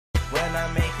when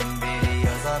I'm making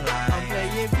videos online. I'm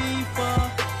playing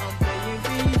FIFA, I'm playing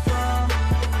FIFA.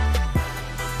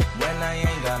 When I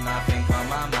ain't got nothing on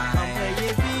my mind. I'm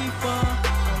playing FIFA,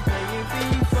 I'm playing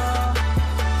FIFA.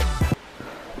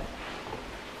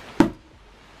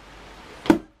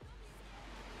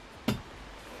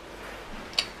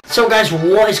 So guys,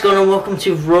 what is going on? Welcome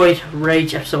to ROID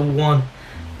Rage episode 1.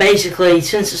 Basically,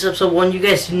 since it's episode 1, you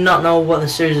guys do not know what the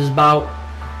series is about.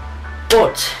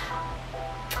 But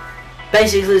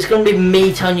basically, it's going to be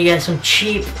me telling you guys some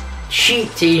cheap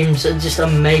teams that are just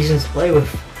amazing to play with.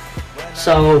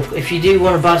 So if you do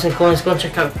want to buy some coins, go and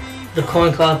check out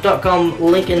thecoinclub.com,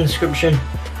 link in the description.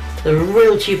 They're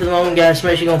real cheap at the moment, guys. So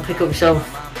make sure you go and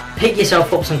pick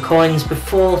yourself up some coins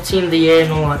before Team of the Year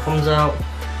and all that comes out.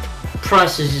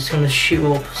 Price is just going to shoot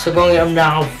up, so go and get them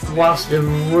now whilst they're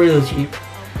really cheap.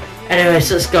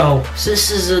 Anyways, let's go. So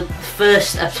this is the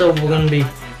first episode we're going to be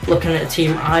looking at a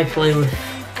team I play with,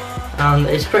 and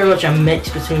it's pretty much a mix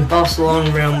between Barcelona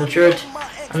and Real Madrid,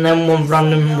 and then one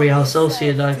random Real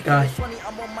Sociedad guy.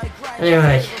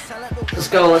 Anyway, let's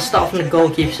go. Let's start from the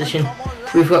goalkeeper position.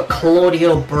 We've got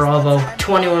Claudio Bravo,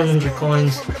 2100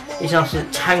 coins. He's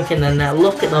absolutely tanking in there.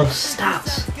 Look at those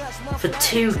stats for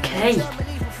 2k.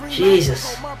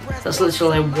 Jesus, that's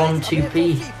literally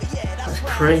 1-2p. That's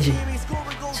crazy.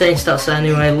 Same stats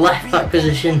anyway. Left back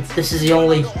position. This is the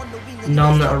only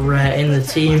none that are rare in the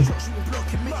team.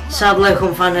 Sadly, I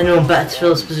couldn't find anyone better to fill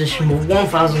this position. But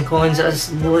 1,000 coins,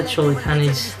 that's literally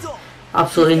pennies.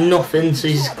 Absolutely nothing. So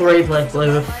he's a great player to play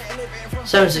with.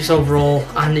 76 overall,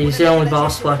 and he's the only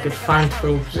Barca I could find to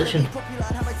fill the position.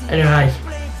 Anyway,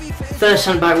 first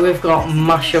centre back we've got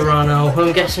Mascherano, who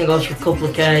I'm guessing goes for a couple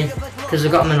of K. Because I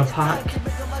got him in a pack,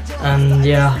 and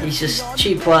yeah, he's just a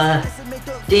cheap player,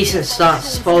 decent stats. I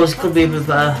suppose could be a bit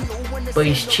better, but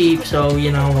he's cheap, so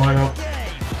you know, why not.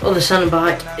 Other centre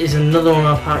back is another one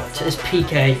I packed. Is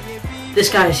PK. This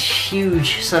guy is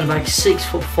huge centre back,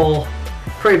 6'4",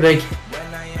 pretty big,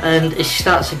 and his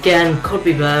stats again could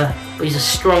be better, but he's a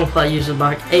strong player. User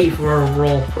back, 8 for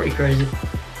overall, pretty crazy.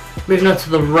 Moving on to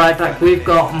the right back, we've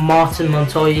got Martin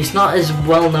Montoya. He's not as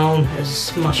well known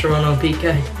as Mascherano and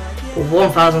PK.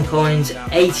 1,000 coins,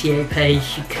 88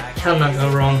 pace, you cannot go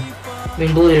wrong. I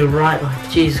mean, bloody right back,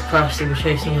 Jesus Christ, he was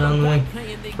chasing me down the wing.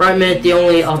 Right mid, the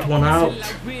only odd one out,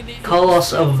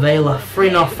 Carlos Ovela,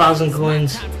 3,500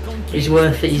 coins. He's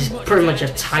worth it, he's pretty much a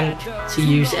tank to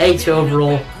use, 80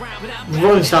 overall.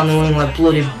 Runs down the wing like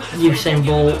bloody Usain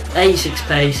Bolt, 86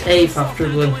 pace, 85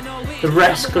 dribbling. The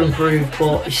rest could improve,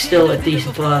 but he's still a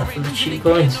decent player for the cheap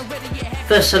coins.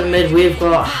 First centre mid, we've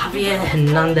got Javier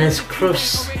Hernandez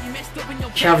Cruz.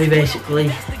 Xavi basically,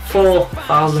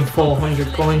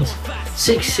 4,400 coins,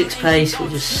 66 pace,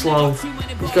 which is slow.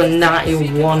 He's got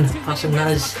 91 passing,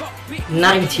 that is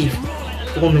 90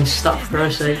 woman stat for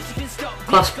Christ's sake.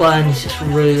 Class player, and he's just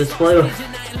really good to play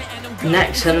with.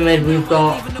 Next centre mid we've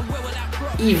got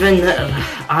Ivan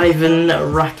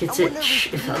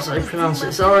Rakitic, if that's how you pronounce it.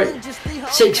 It's alright.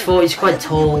 6'4", he's quite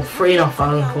tall,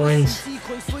 3,500 coins.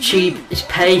 Cheap, his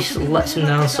pace lets him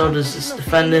down, so does his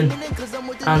defending,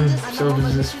 and so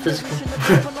does his physical.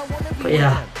 But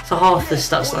yeah, so half the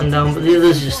stats let him down, but the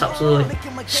others are just absolutely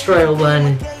straight up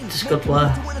and just good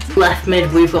player. Left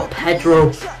mid we've got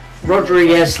Pedro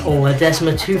Rodriguez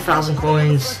Ledesma, 2,000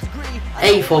 coins,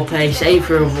 84 pace,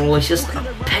 83 overall. He's just a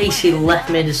pacey left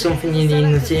mid is something you need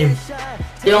in the team.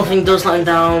 The only thing that does let him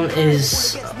down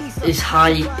is his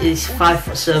height. He's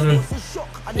 5'7".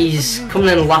 He's coming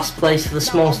in last place for the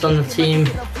smallest on the team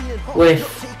with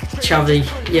Xavi.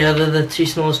 Yeah, they're the two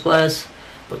smallest players.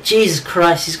 But Jesus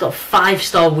Christ, he's got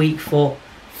 5-star weak foot,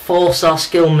 4-star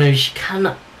skill moves. You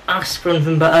cannot ask for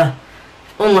anything better.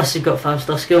 Unless you've got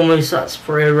 5-star skill moves, that's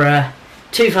pretty rare.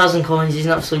 2,000 coins, he's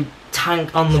an absolute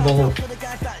tank on the ball.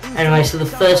 Anyway, so the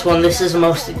first one, this is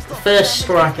the first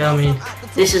striker,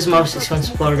 this is the most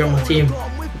expensive player I got on my team.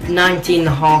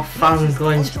 19,500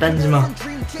 coins, Benzema.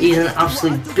 He's an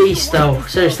absolute beast though.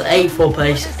 Seriously, 84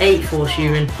 pace, 84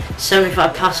 shooting,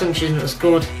 75 passing, which isn't as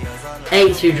good,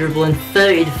 82 dribbling,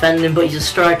 30 defending, but he's a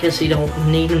striker so you don't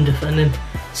need him defending,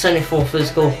 74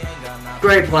 physical.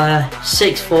 Great player,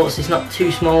 6 foot, so he's not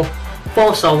too small,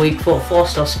 4-star weak foot,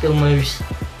 4-star skill moves.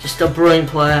 Just a brilliant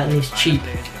player, and he's cheap.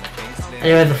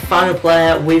 Anyway, the final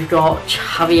player, we've got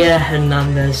Javier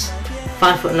Hernandez.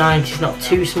 5'9", he's not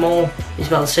too small, he's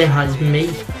about the same height as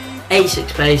me.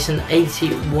 86 pace and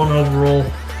 81 overall.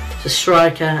 He's a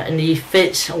striker, and he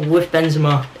fits with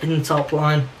Benzema in the top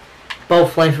line.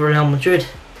 Both playing for Real Madrid.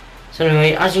 So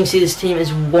anyway, as you can see, this team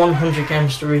is 100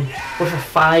 chemistry with a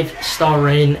 5-star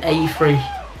rating, 83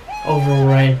 overall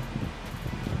rating.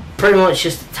 Pretty much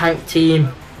just a tank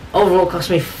team. Overall cost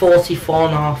me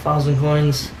 44,500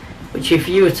 coins, which if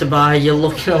you were to buy, you're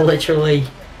looking at literally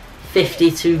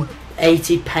 50 to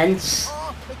 80 pennies.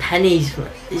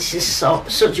 It's just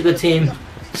such a good team,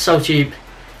 so cheap.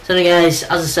 So anyway guys,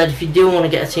 as I said, if you do want to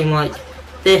get a team like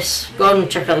this, go ahead and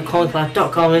check out the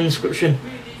coinclad.com in the description.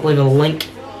 I'll leave a link.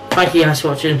 Thank you guys for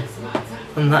watching,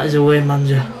 and that is a weird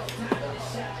manager.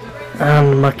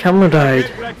 And my camera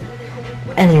died.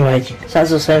 Anyway, so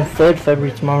as I was saying, 3rd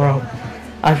February tomorrow.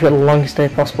 I've got the longest day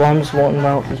possible. I'm just walking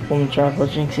about this one tripod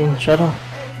jinxing shadow.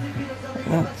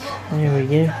 There we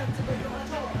go.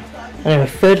 Anyway,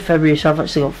 3rd February, so I've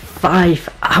actually got 5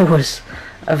 hours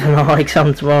of an oral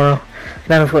exam tomorrow.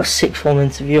 Then I've got a 6th form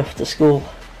interview after school.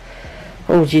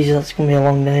 Oh Jesus, that's going to be a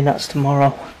long day. That's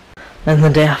tomorrow. Then the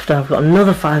day after, I've got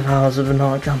another 5 hours of an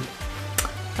oral exam.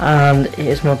 And it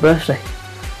is my birthday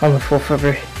on the 4th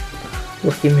February.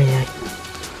 Lucky me, eh?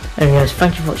 Anyway guys,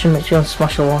 thank you for watching. Make sure you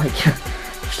smash a like.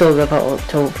 Still got about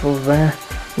total there.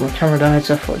 My camera died,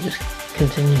 so I thought I'd just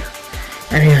continue.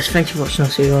 Anyways, thank you for watching.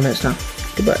 I'll see you all next time.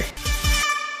 Goodbye.